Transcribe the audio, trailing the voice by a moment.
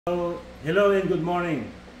Hello and good morning.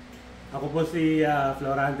 Ako po si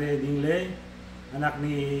Florante Dingle, anak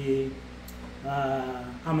ni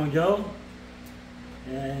Amang Joe.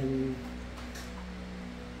 And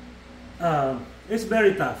it's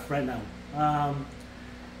very tough right now.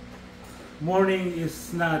 Morning is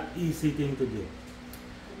not easy thing to do.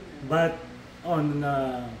 But on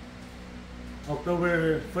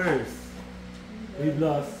October 1st, we've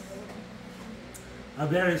lost a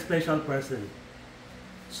very special person,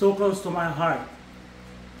 so close to my heart.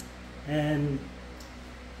 And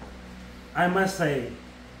I must say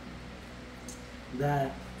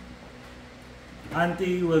that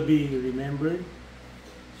Auntie will be remembered,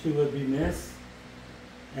 she will be missed,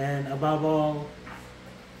 and above all,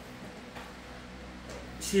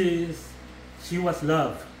 she was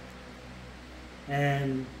loved,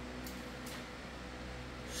 and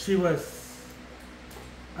she was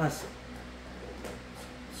a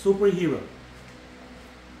superhero.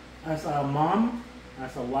 As a mom,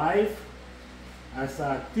 as a wife, as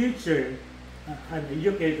a teacher, an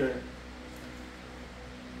educator,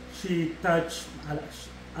 she touched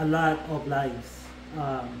a lot of lives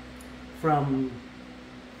from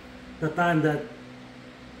the time that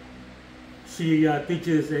she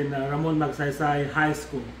teaches in Ramon Magsaysay High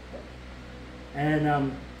School.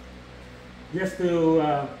 And just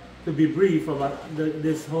to be brief about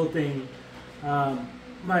this whole thing,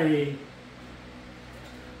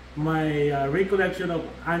 my recollection of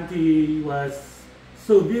Auntie was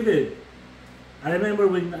so vivid. I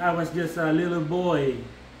remember when I was just a little boy,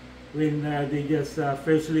 when they just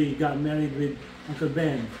freshly got married with Uncle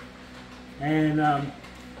Ben. And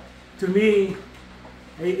to me,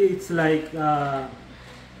 it's like a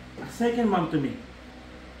second mom to me,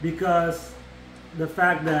 because the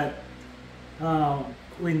fact that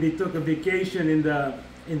when they took a vacation in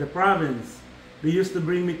the province, they used to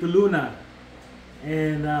bring me to Luna.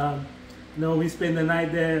 And we spent the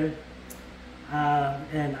night there,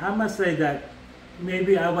 and I must say that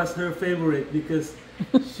maybe I was her favorite, because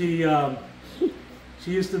she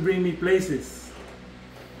used to bring me places.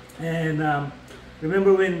 And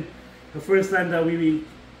remember when the first time that we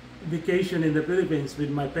vacationed in the Philippines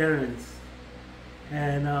with my parents,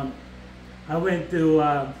 and I went to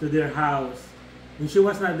their house, and she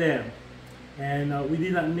was not there, and we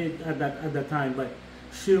did not meet at that time, but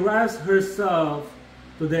she rushed herself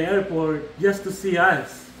to the airport just to see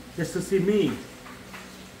us, just to see me.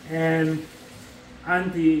 And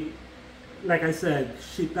Auntie, like I said,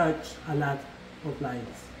 she touched a lot of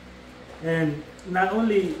lives. And not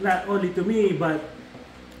only to me, but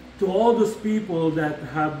to all those people that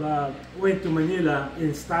have went to Manila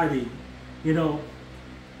and studied. You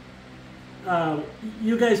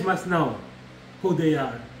guys must know who they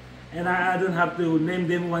are. And I don't have to name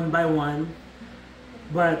them one by one.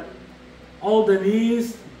 But all the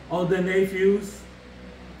nieces, all the nephews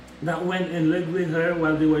that went and lived with her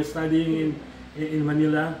while they were studying in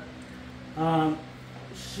Manila,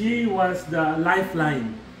 she was the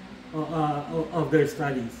lifeline of their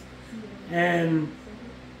studies. And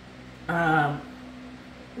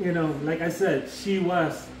like I said, she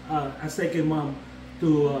was a second mom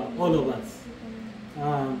to all of us.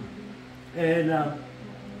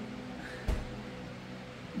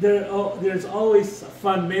 There's always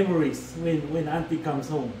fun memories when Auntie comes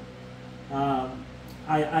home.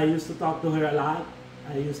 I used to talk to her a lot.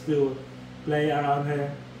 I used to play around her,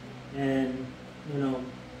 and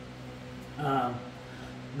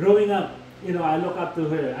growing up, I look up to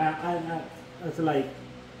her. It's like,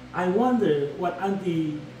 I wonder what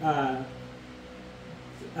Auntie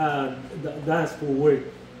does for work.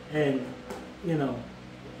 And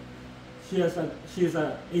she's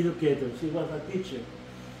an educator. She was a teacher.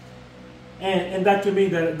 And that to me,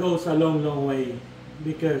 that goes a long, long way,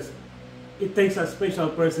 because it takes a special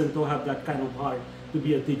person to have that kind of heart to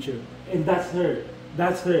be a teacher. And that's her.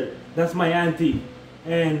 That's her. That's my Auntie.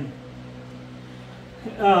 And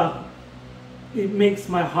it makes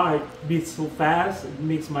my heart beat so fast. It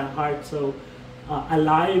makes my heart so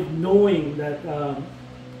alive, knowing that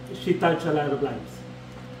she touched a lot of lives.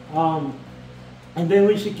 And then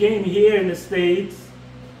when she came here in the States,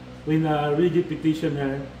 when Reggie petitioned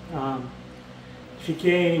her, she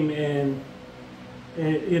came and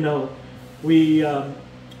we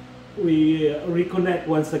reconnect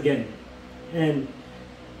once again. And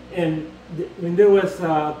when there was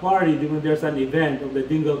a party, when there's an event of the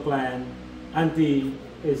Dingle clan, Auntie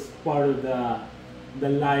is part of the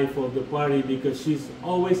life of the party, because she's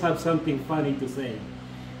always have something funny to say.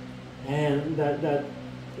 And that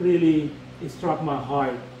really struck my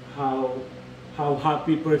heart, how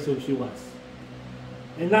happy person she was.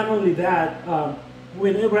 And not only that,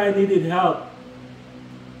 whenever I needed help,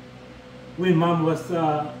 when mom was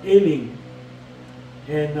ailing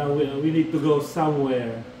and we need to go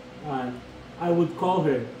somewhere, I would call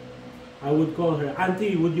her. I would call her,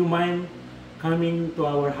 Auntie, would you mind coming to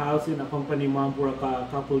our house and accompany mom for a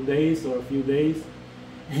couple days or a few days?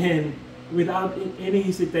 And without any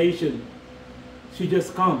hesitation, she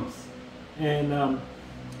just comes and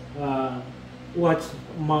watch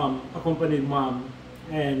mom, accompanied mom,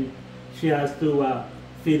 and she has to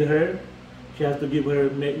feed her, she has to give her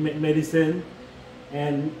medicine,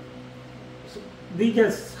 and they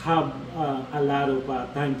just have a lot of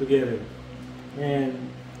time together. And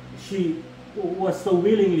she was so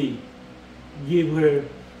willingly give her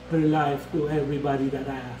life to everybody that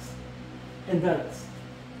asked. And that's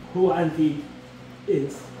who Auntie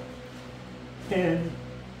is. And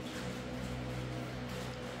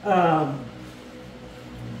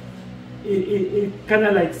it kind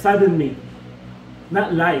of like saddened me.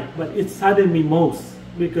 Not like, but it saddened me most,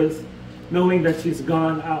 because knowing that she's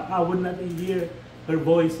gone, I would not hear her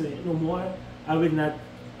voice no more. I would not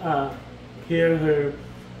hear her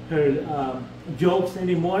jokes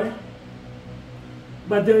anymore.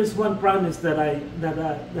 But there is one promise that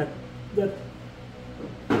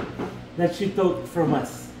that she took from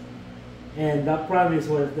us, and that promise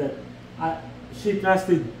was that she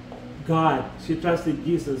trusted God, she trusted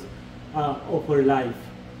Jesus of her life.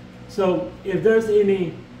 So if there's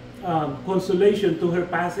any consolation to her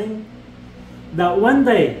passing, that one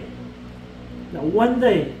day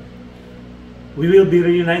we will be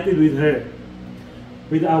reunited with her,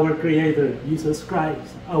 with our Creator, Jesus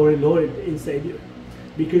Christ, our Lord and Savior,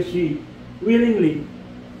 because she willingly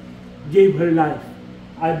gave her life.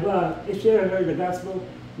 I've shared her the gospel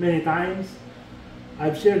many times.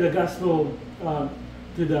 I've shared the gospel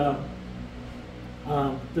to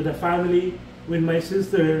the family when my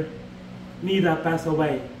sister Nida passed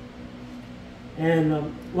away.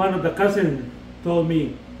 And one of the cousins told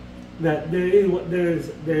me that there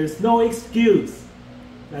is no excuse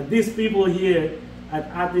that these people here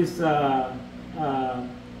at this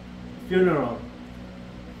funeral,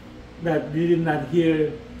 that they did not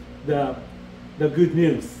hear the good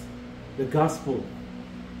news, the gospel.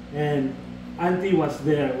 And Auntie was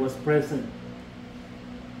there, was present.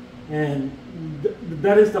 And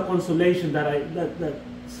that is the consolation that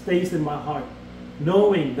stays in my heart,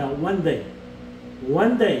 knowing that one day,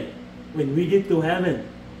 when we get to heaven,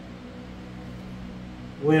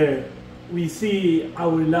 where we see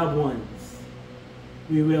our loved ones,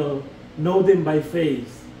 we will know them by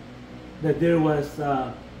faith, that there was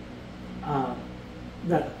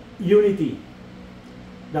that unity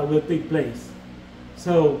that will take place.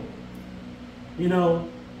 So, you know,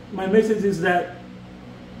 my message is that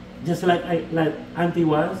just like Auntie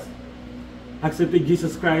was, accepted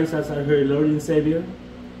Jesus Christ as her Lord and Savior,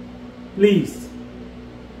 please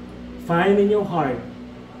find in your heart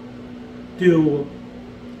to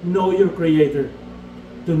know your Creator,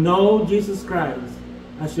 to know Jesus Christ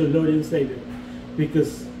as your Lord and Savior,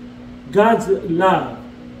 because God's love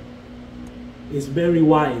is very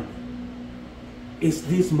wide. It's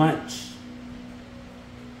this much.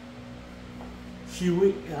 He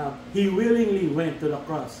willingly went to the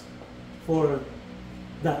cross for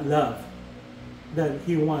that love that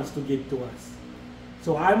He wants to give to us.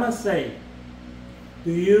 So I must say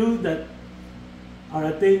to you that are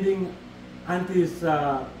attending Auntie's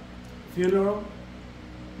funeral,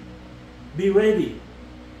 be ready.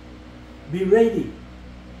 Be ready.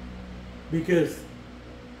 Because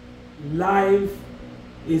life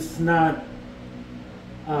is not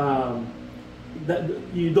that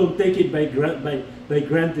you don't take it by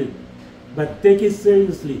granted, but take it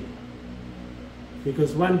seriously,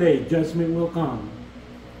 because one day judgment will come,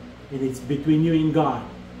 and it's between you and God,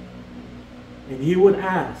 and He would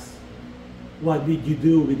ask, what did you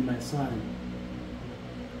do with my son?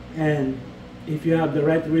 And if you have the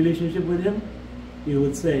right relationship with Him, you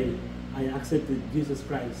would say, I accepted Jesus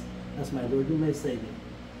Christ as my Lord and my Savior.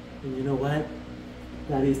 And you know what?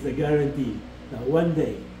 That is the guarantee that one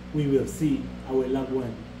day we will see our loved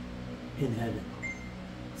one in heaven.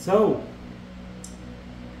 So,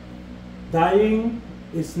 dying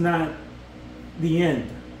is not the end,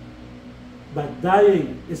 but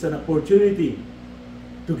dying is an opportunity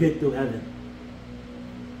to get to heaven.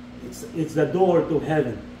 It's the door to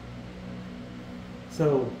heaven.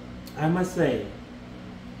 So, I must say,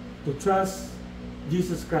 to trust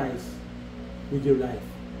Jesus Christ with your life.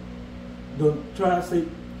 Don't trust it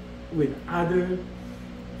with other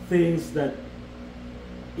things that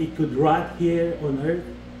it could rot here on earth,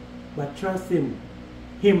 but trust Him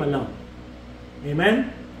alone.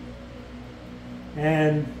 Amen?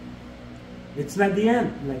 And it's not the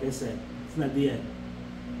end, like I said. It's not the end.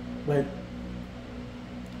 But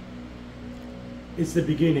it's the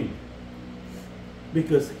beginning.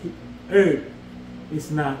 Because earth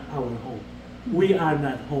is not our home. We are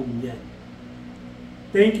not home yet.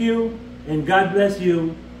 Thank you, and God bless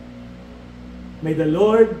you. May the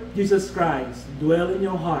Lord Jesus Christ dwell in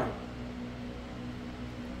your heart,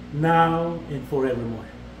 now and forevermore.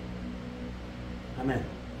 Amen.